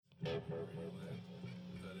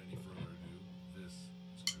Without any further ado, this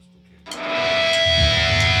is Crystal Canyon.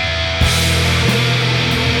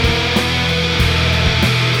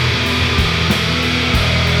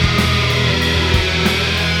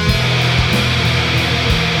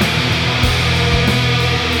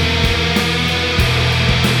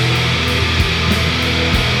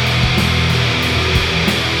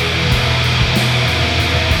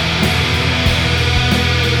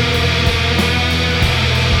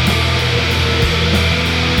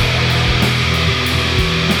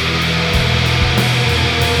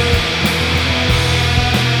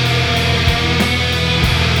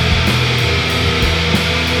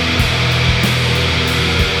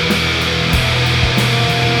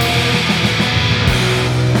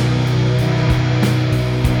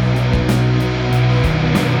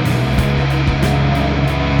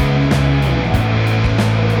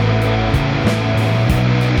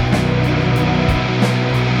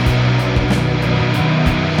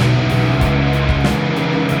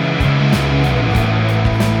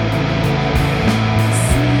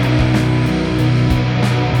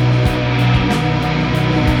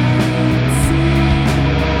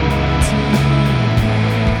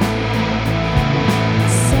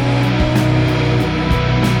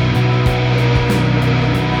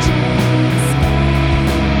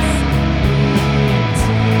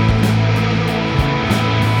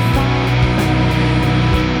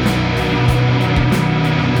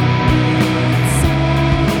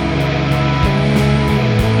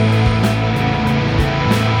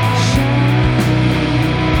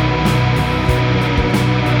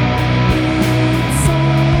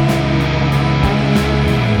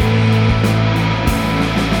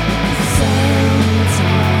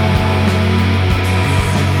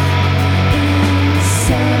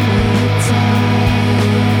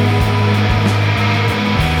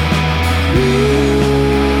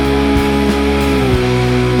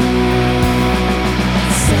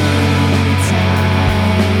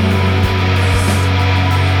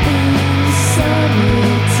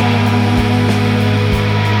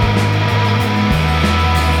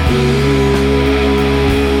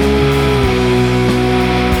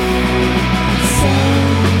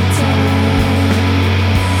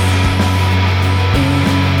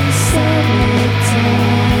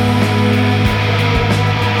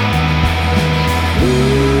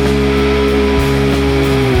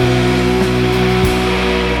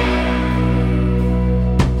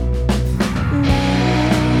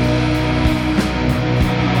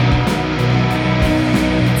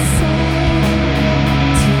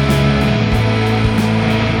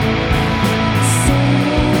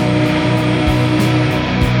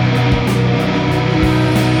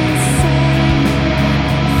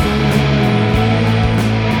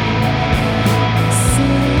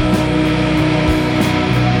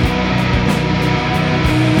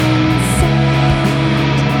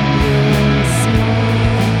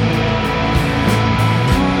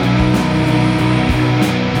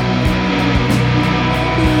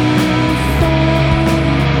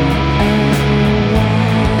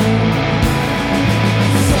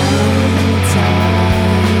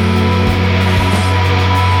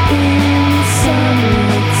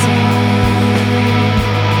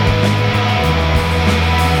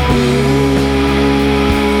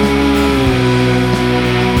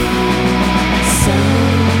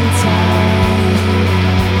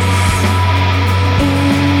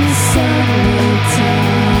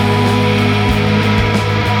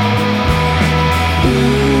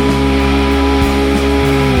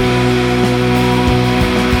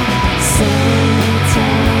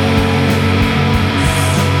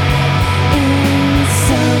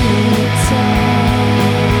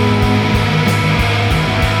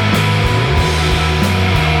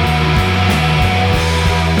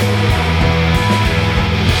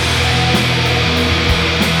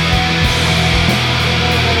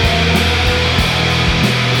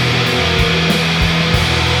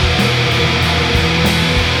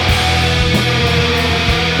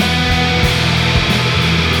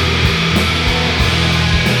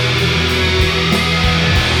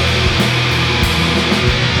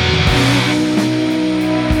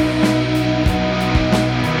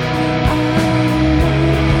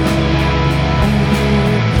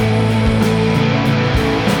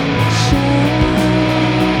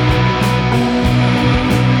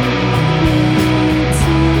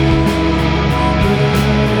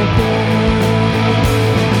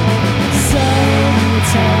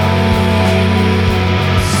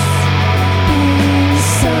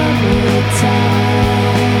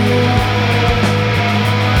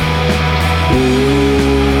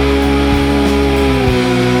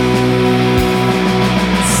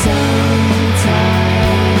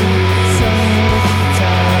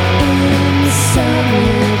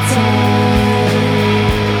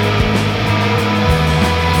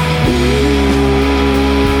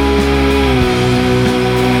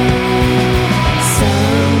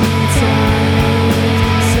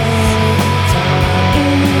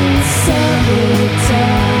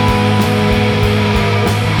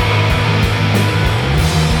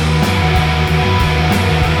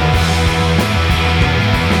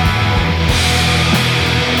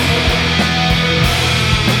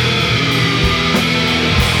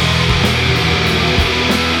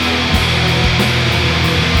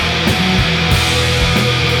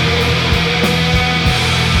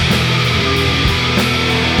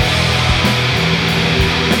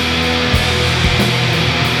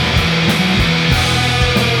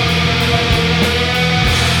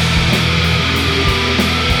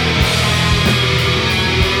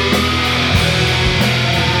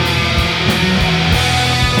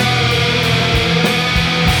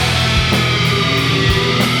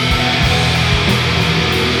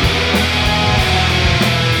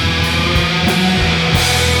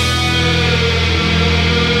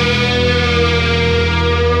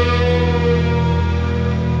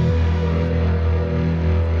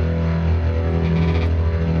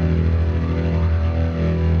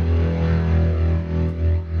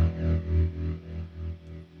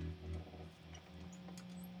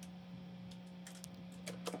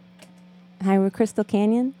 Hi, we're Crystal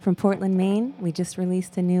Canyon from Portland, Maine. We just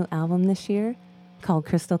released a new album this year called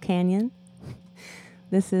Crystal Canyon.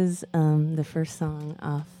 This is the first song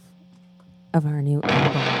off of our new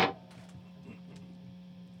album,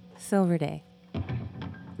 Silver Day.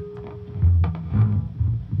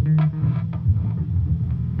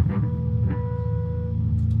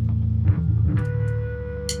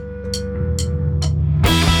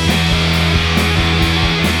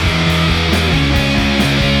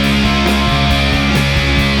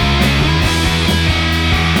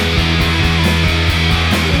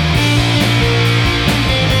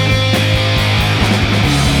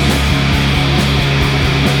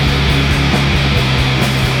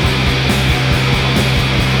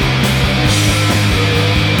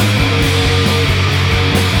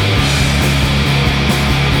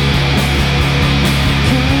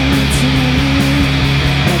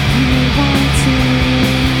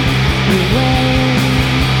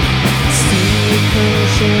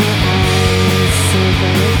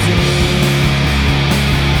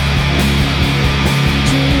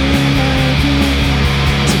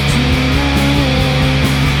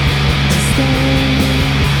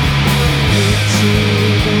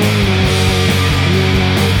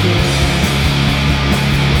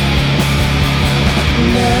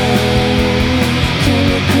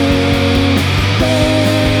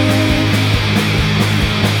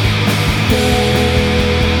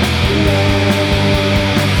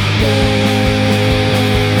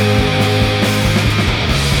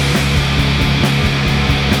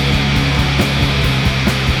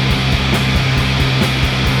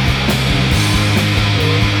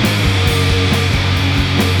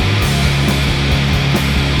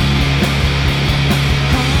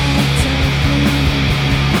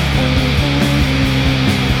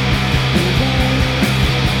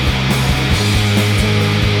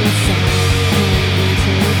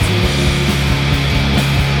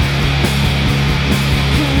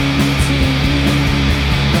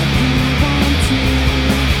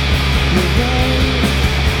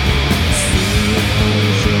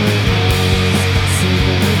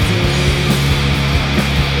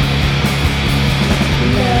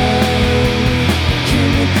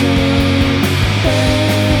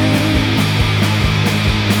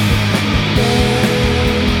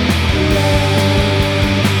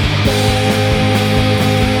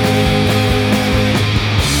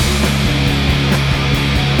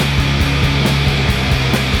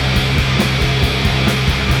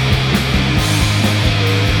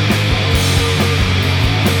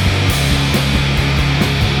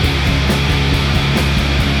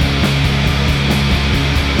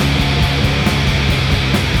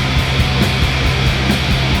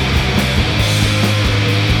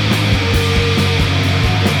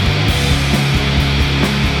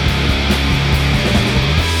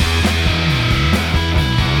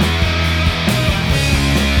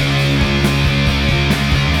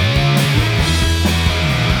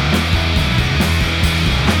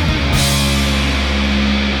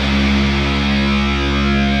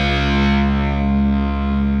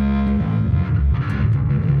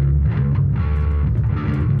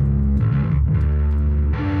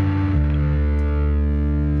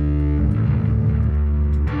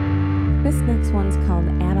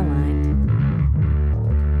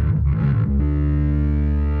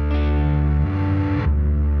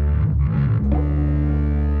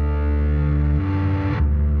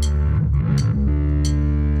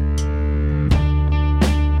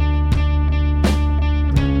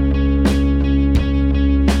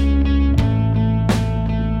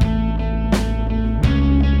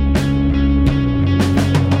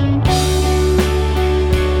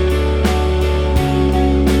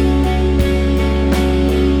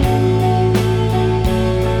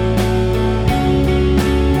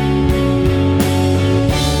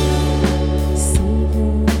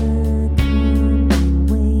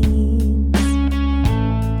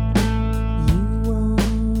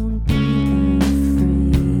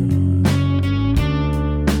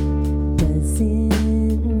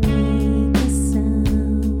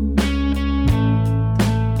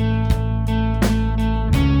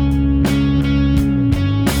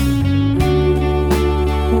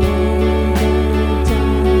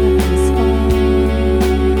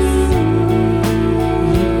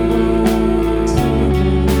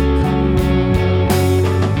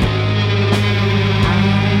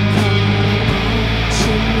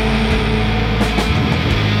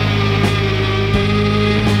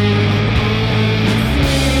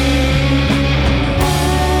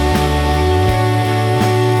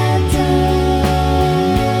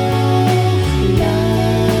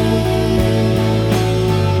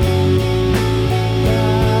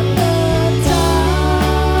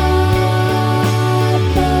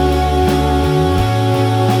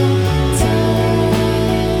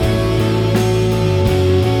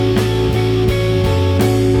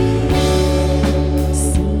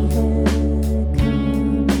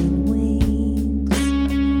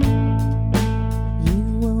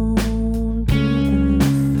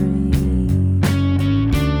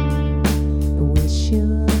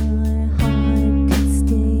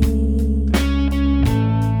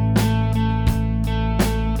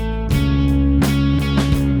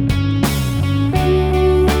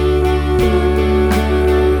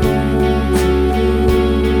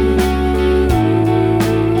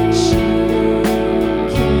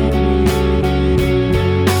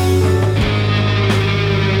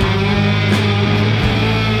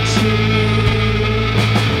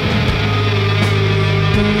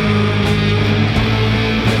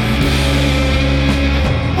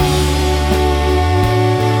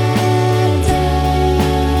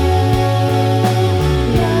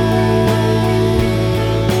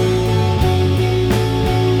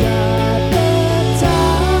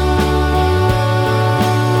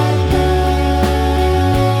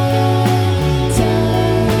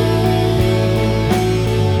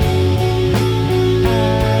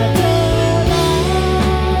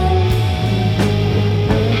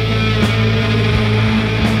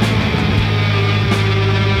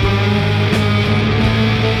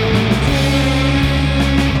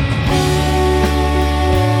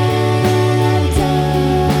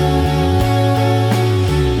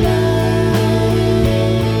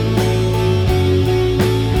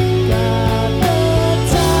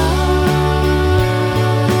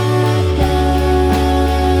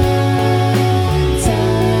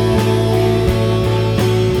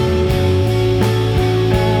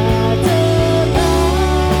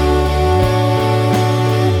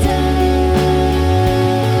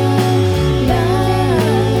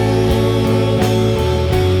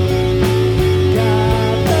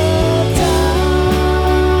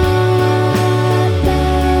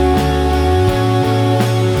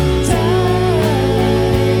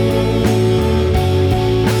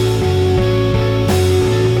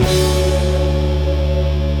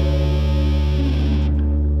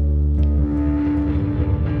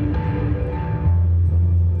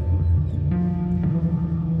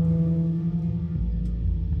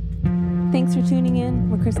 Thanks for tuning in.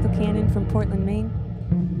 We're Crystal Canyon from Portland, Maine.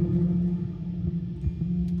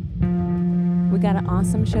 We got an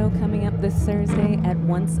awesome show coming up this Thursday at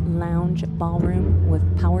Once Lounge Ballroom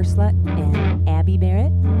with Power Slut and Abby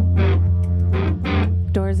Barrett.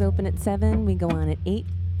 Doors open at 7. We go on at 8.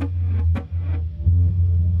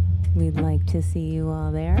 We'd like to see you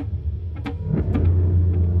all there.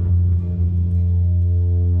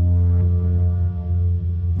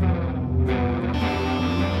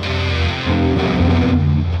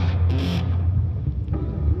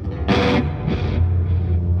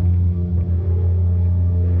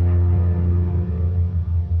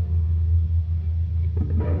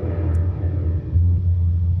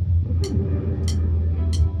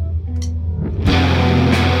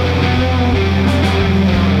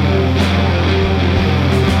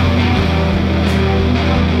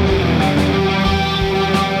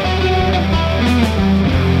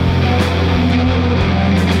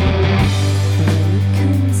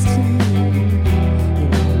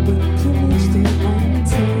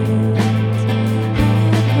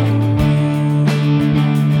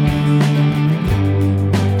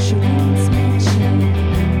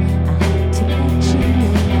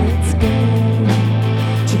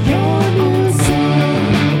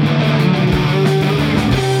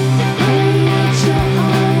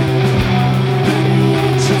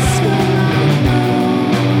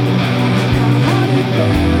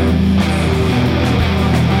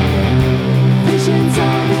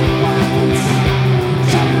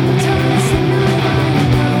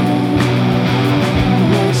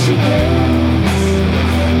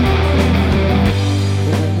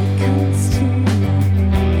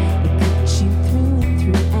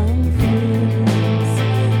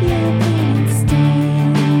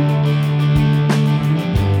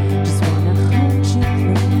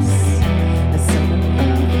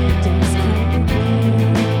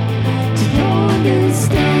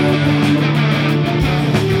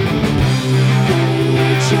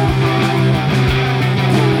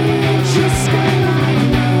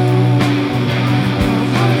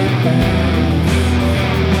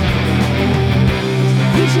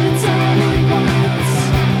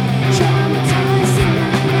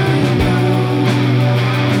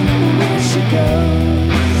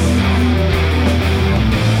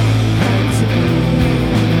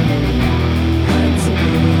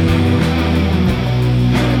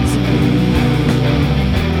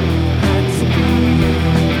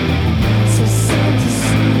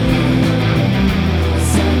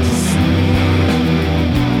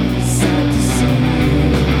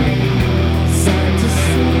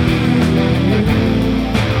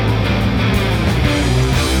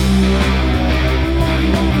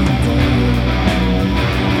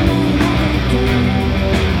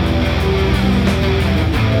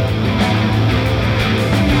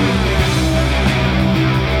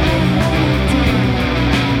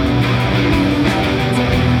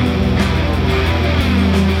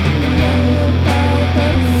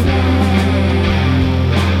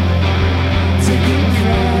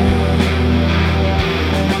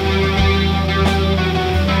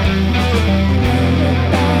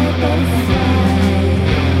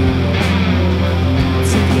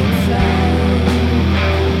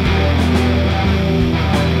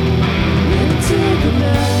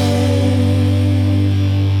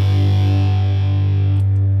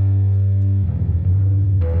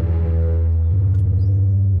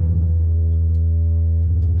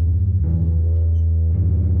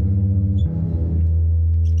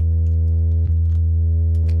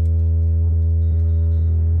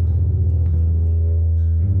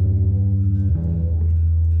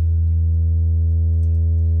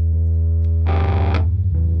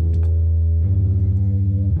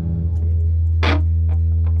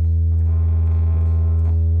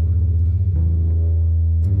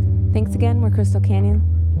 Thanks again. We're Crystal Canyon.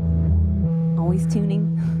 Always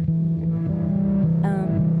tuning.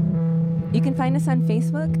 You can find us on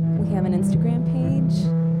Facebook. We have an Instagram page.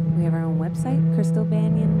 We have our own website,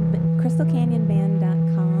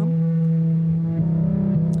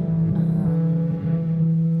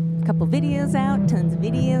 crystalcanyonband.com. A couple videos out, tons of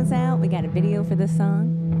videos out. We got a video for this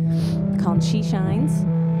song called She Shines.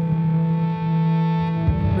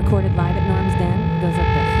 Recorded live at Norm's Den. It goes like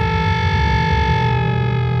this.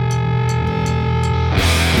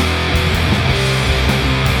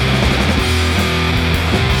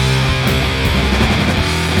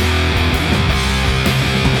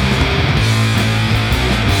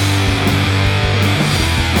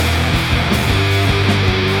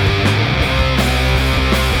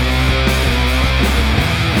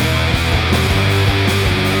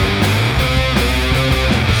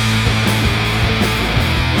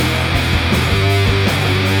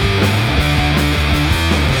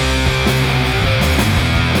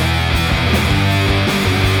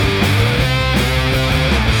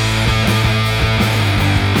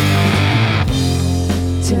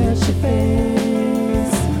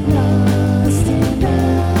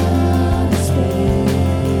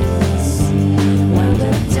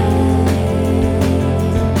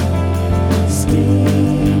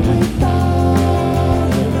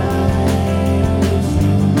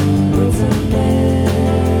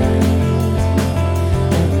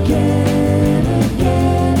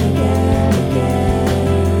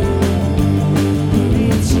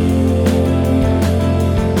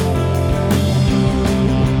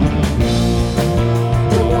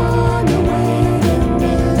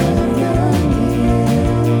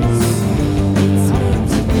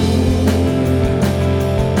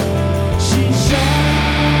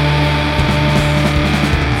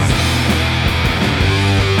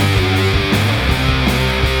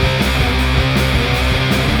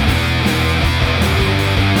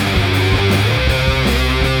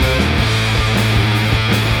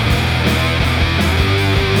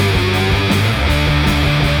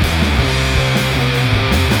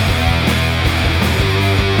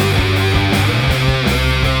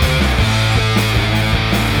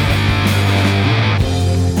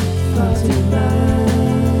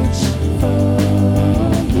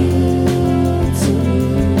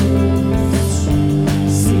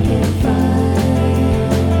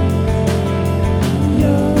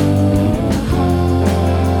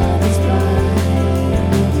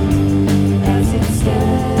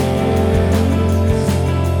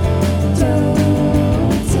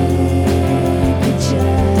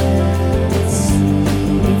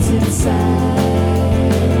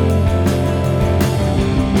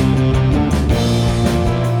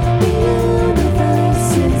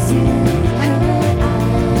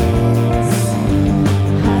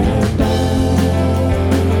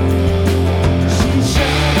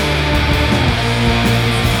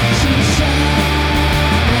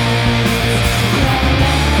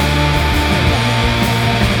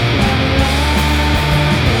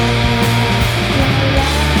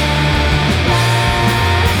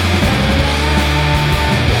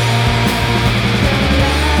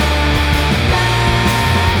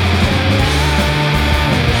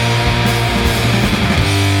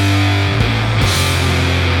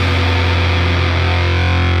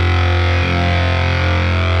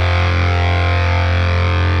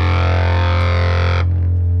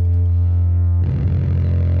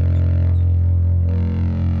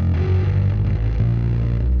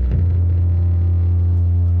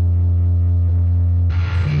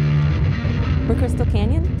 Crystal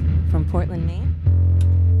Canyon from Portland, Maine.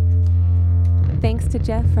 Thanks to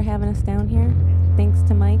Jeff for having us down here. Thanks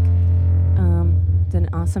to Mike. Did an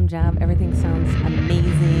awesome job. Everything sounds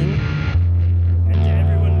amazing. And to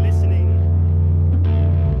everyone listening,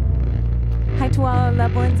 Hi to all our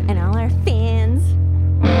loved ones and all our fans.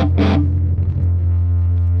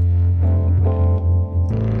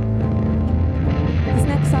 This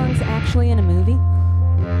next song's actually in a movie.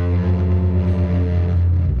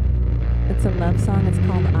 It's a love song. It's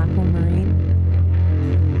called Aquamarine.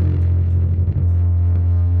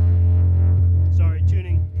 sorry,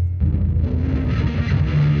 tuning.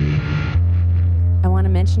 I want to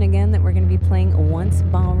mention again that we're going to be playing Once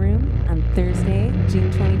Ballroom on Thursday, June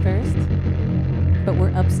 21st. But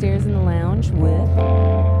we're upstairs in the lounge with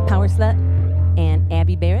Power Slut and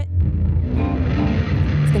Abby Barrett.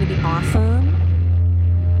 It's going to be awesome.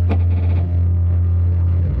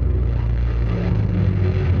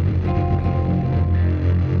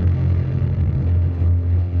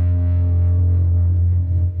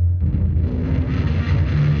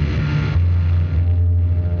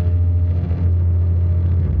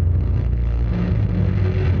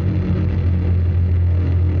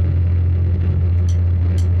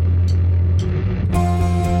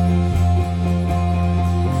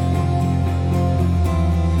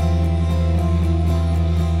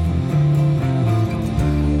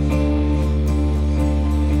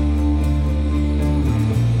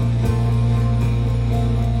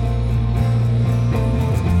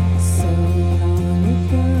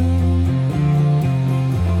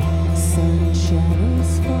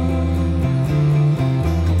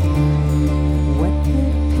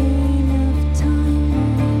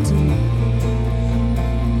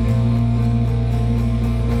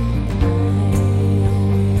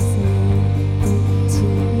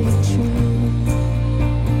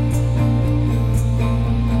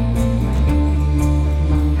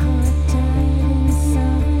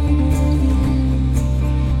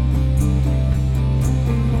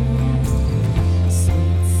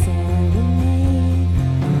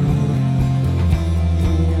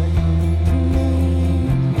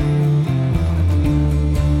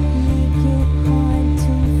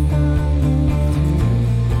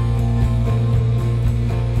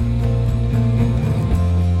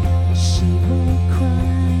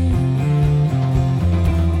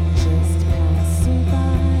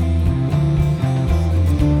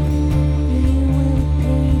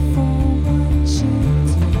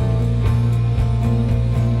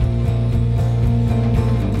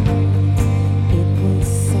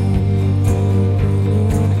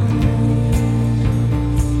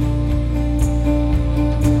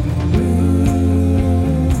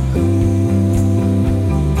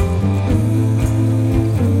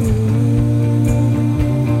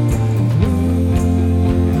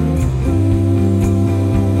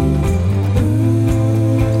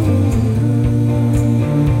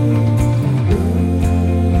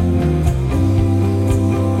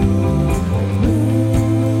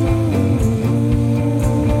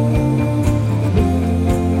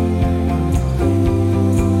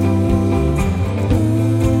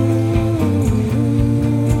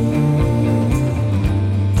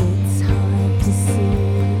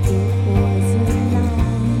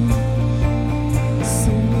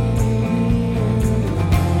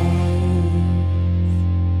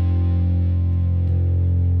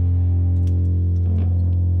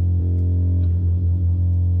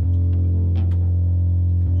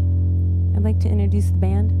 To introduce the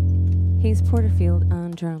band, Hayes Porterfield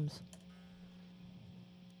on drums,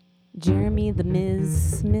 Jeremy the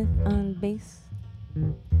Miz Smith on bass,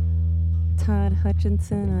 Todd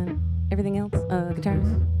Hutchinson on everything else, guitars.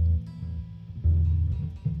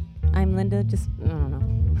 I'm Linda, just, I don't know.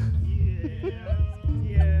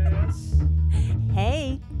 Yes.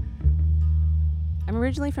 Hey! I'm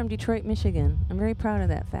originally from Detroit, Michigan. I'm very proud of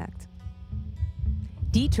that fact.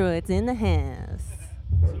 Detroit's in the house.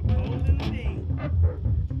 So cold in the day.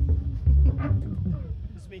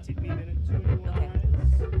 This may take me a minute to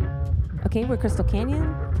Okay, we're Crystal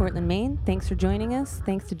Canyon, Portland, Maine. Thanks for joining us.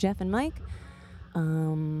 Thanks to Jeff and Mike.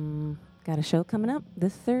 Got a show coming up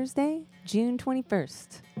this Thursday, June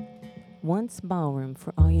 21st. Once Ballroom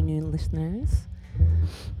for all you new listeners.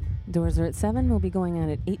 Doors are at 7. We'll be going on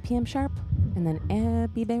at 8 p.m. sharp. And then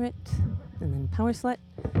Abby Barrett. And then Power Slut.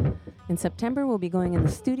 In September, we'll be going in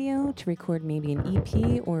the studio to record maybe an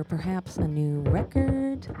EP or perhaps a new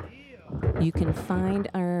record. You can find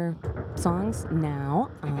our songs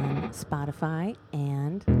now on Spotify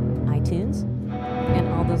and iTunes and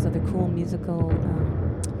all those other cool musical,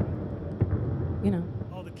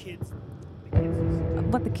 all the kids.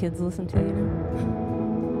 what the kids listen to,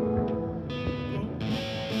 Go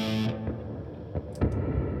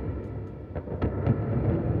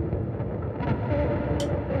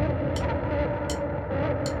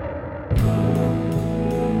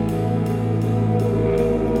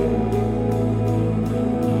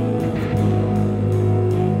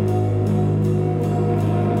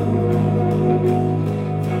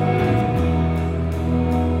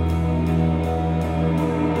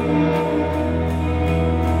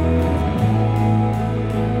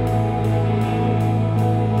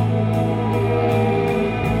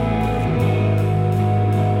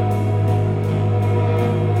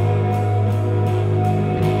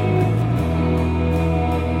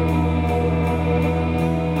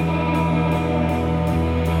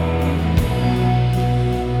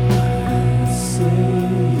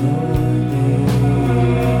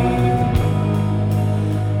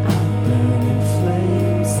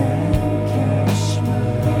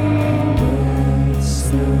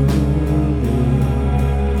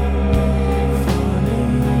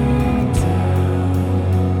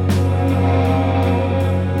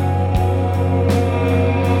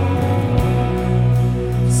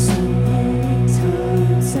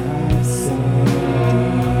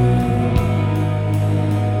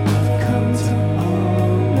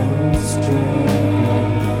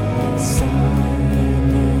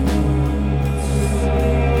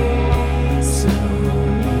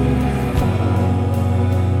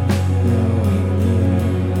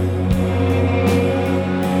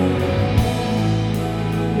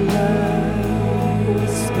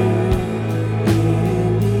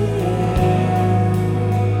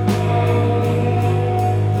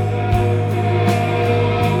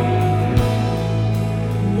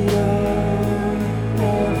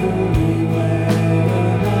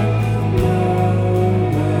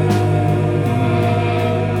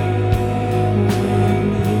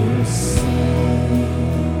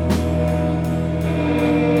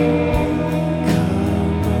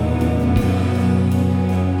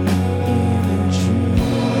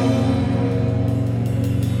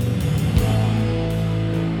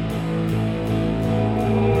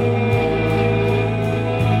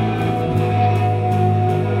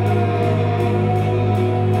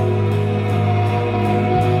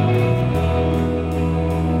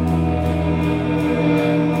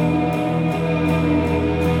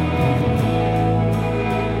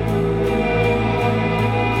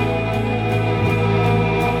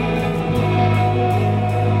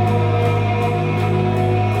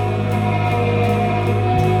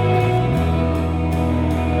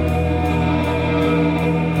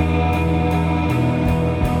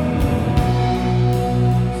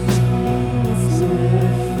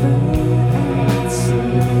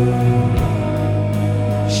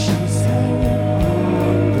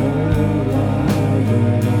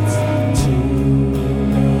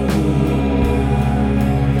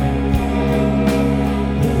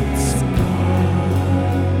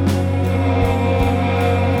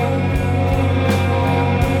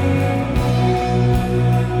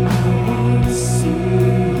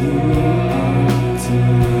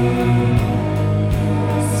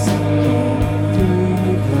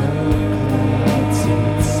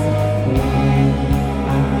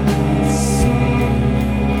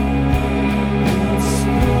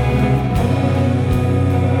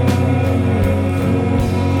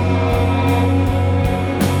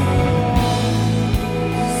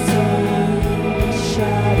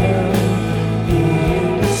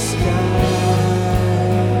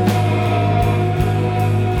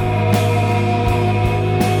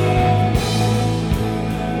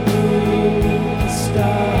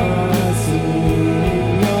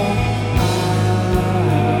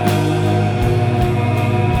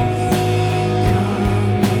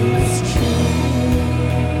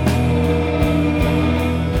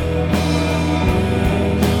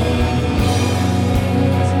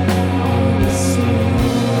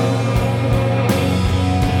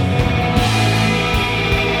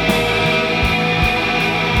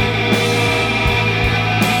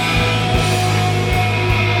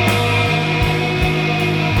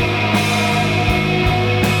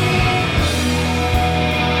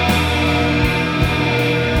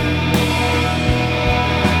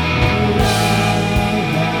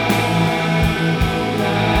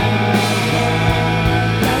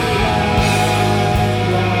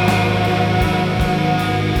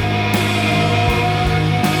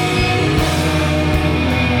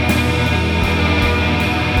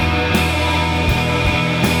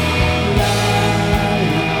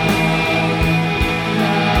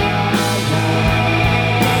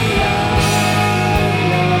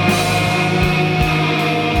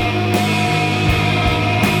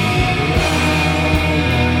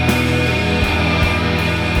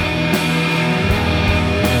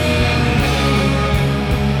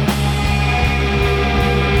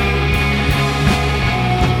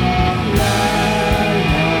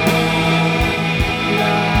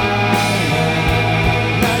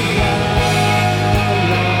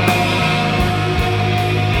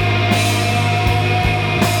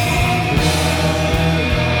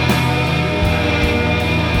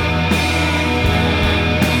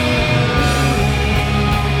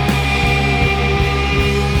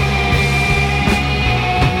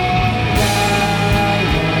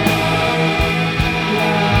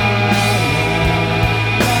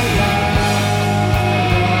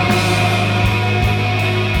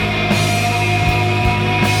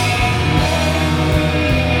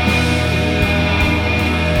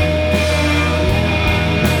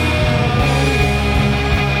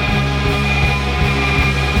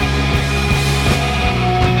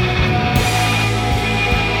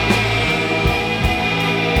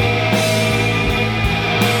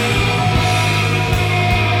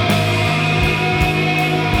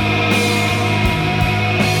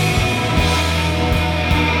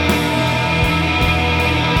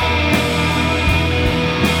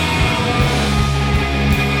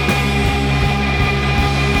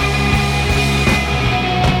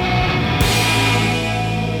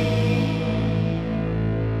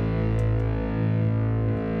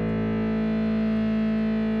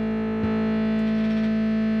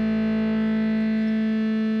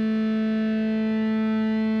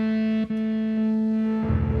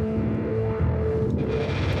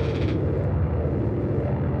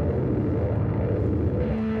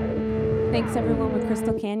Thanks everyone with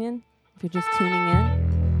Crystal Canyon. If you're just tuning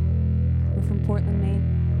in, we're from Portland, Maine.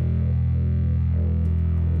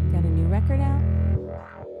 Got a new record out.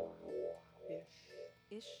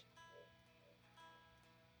 Ish.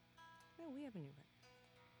 No, we have a new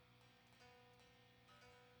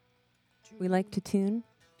record. We like to tune.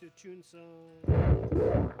 To tune some.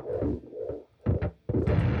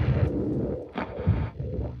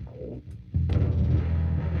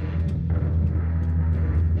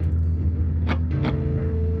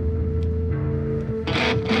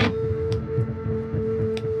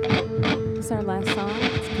 This is our last song.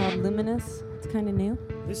 It's called Luminous. It's kind of new.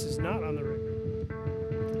 This is not on the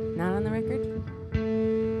record. Not on the record?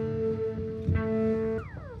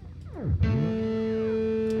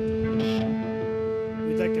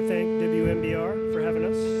 We'd like to thank WMBR for having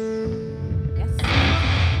us. Yes.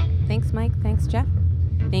 Thanks, Mike. Thanks, Jeff.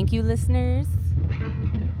 Thank you, listeners.